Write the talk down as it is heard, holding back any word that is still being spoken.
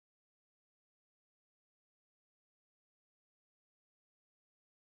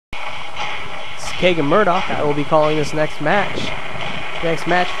Kagan Murdoch. I will be calling this next match. The next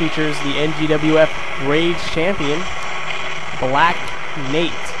match features the NGWF Rage Champion, Black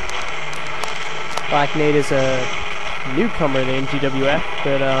Nate. Black Nate is a newcomer to the NGWF,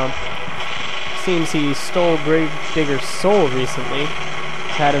 but seems he stole Gravedigger's soul recently.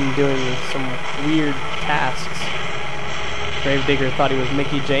 Had him doing some weird tasks. Gravedigger thought he was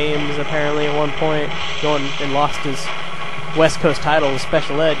Mickey James apparently at one point, going and lost his West Coast title in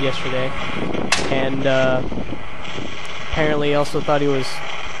Special Ed yesterday, and apparently he also thought he was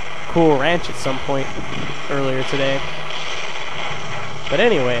Cool Ranch at some point earlier today. But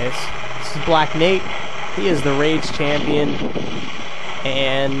anyways, this is Black Nate. He is the Rage Champion,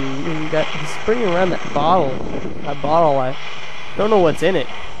 and he's bringing around that bottle. I don't know what's in it.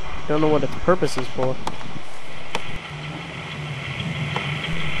 Don't know what its purpose is for.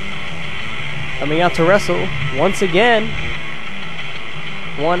 Coming out to wrestle once again,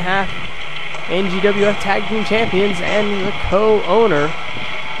 one half NGWF Tag Team Champions and the co-owner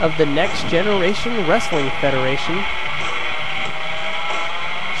of the Next Generation Wrestling Federation,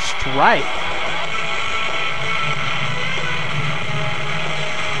 Strife.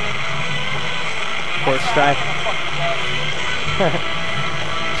 Of course,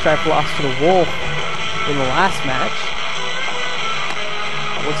 Strife lost to the Wolf in the last match.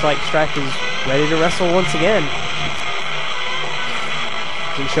 Looks like Strife is ready to wrestle once again.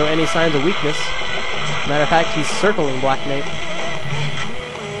 Didn't show any signs of weakness. Matter of fact, he's circling Black Nate.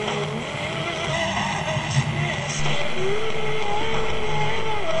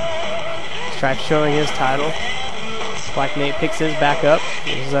 Strife showing his title. Black Nate picks his back up.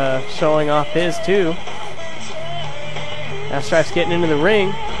 He's showing off his too. Now Strife's getting into the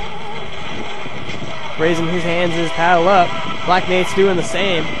ring, raising his hands, his title up. Black Nate's doing the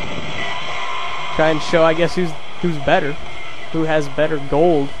same. Trying to show, I guess, who's better, who has better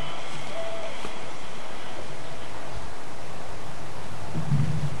gold.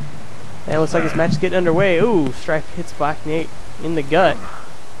 And it looks like this match is getting underway. Ooh, Strife hits Black Nate in the gut.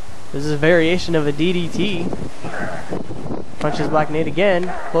 This is a variation of a DDT. Punches Black Nate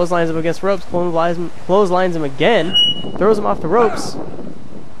again. Clotheslines him against ropes. Clotheslines him again. Throws him off the ropes.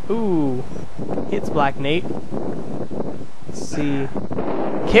 Ooh. Hits Black Nate. Let's see.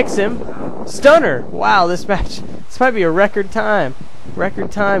 Kicks him. Stunner. Wow, this might be a record time.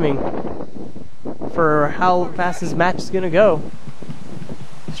 Record timing for how fast this match is going to go.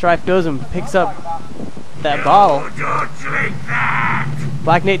 Strife goes and picks up that bottle. Don't drink that!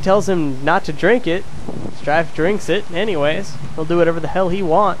 Black Nate tells him not to drink it. Strife drinks it anyways. He'll do whatever the hell he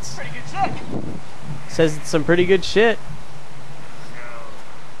wants. Pretty good shit. Says it's some pretty good shit.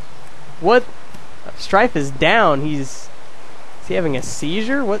 What? Strife is down. Is he having a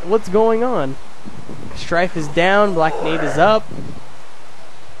seizure? What's going on? Strife is down. Black Nate is up.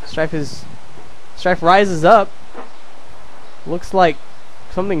 Strife rises up. Looks like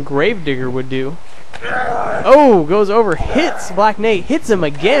something Gravedigger would do. Oh, goes over, hits Black Nate, hits him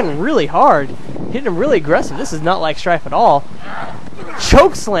again really hard. Hitting him really aggressive. This is not like Strife at all.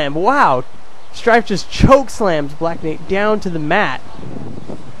 Choke slam, wow. Strife just choke slams Black Nate down to the mat.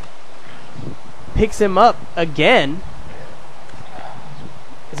 Picks him up again.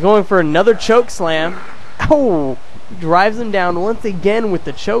 He's going for another choke slam. Oh, drives him down once again with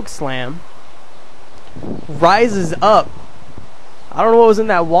the choke slam. Rises up. I don't know what was in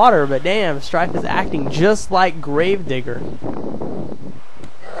that water, but damn, Strife is acting just like Gravedigger.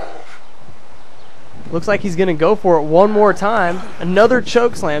 Looks like he's gonna go for it one more time. Another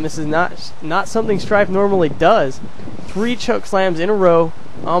choke slam. This is not something Strife normally does. 3 choke slams in a row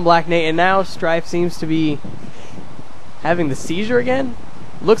on Black Nate, and now Strife seems to be having the seizure again.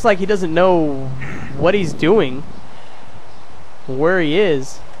 Looks like he doesn't know what he's doing, where he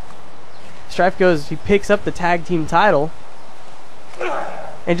is. Strife goes, he picks up the tag team title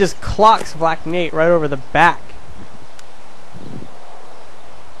and just clocks Black Nate right over the back.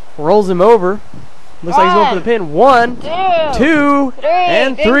 Rolls him over. Looks like he's going for the pin. 1, 2,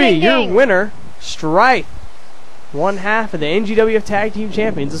 and 3. Your winner, Strife. One half of the NGWF Tag Team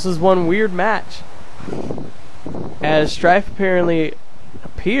Champions. This was one weird match, as Strife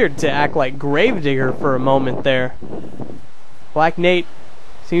appeared to act like Gravedigger for a moment there. Black Nate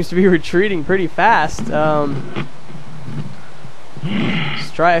seems to be retreating pretty fast.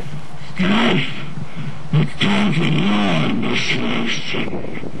 Strife. It's time to learn the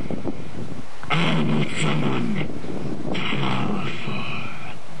solution. I need someone powerful.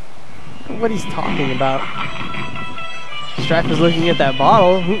 What he's talking about. Strife is looking at that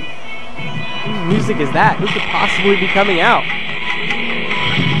bottle. Whose music is that? Who could possibly be coming out?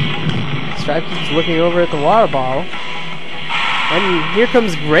 Strife keeps looking over at the water bottle. And here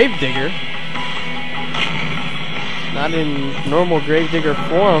comes Gravedigger. Not in normal Gravedigger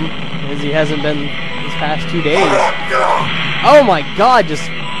form, as he hasn't been these past 2 days. Oh my god, just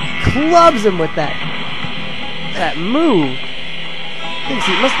clubs him with that move.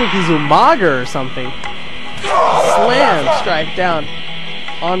 Must think he's Umaga or something. Slam Strife down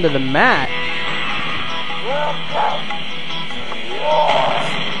onto the mat.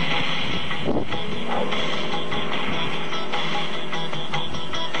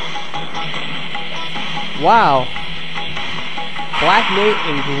 Wow. Black Nate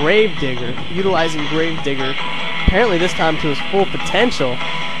and Gravedigger, utilizing Gravedigger, apparently this time to his full potential.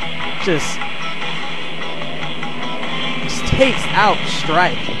 Just takes out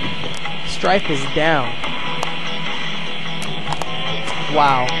Strife. Strife is down.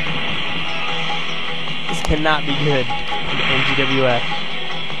 Wow. This cannot be good for the NGWF.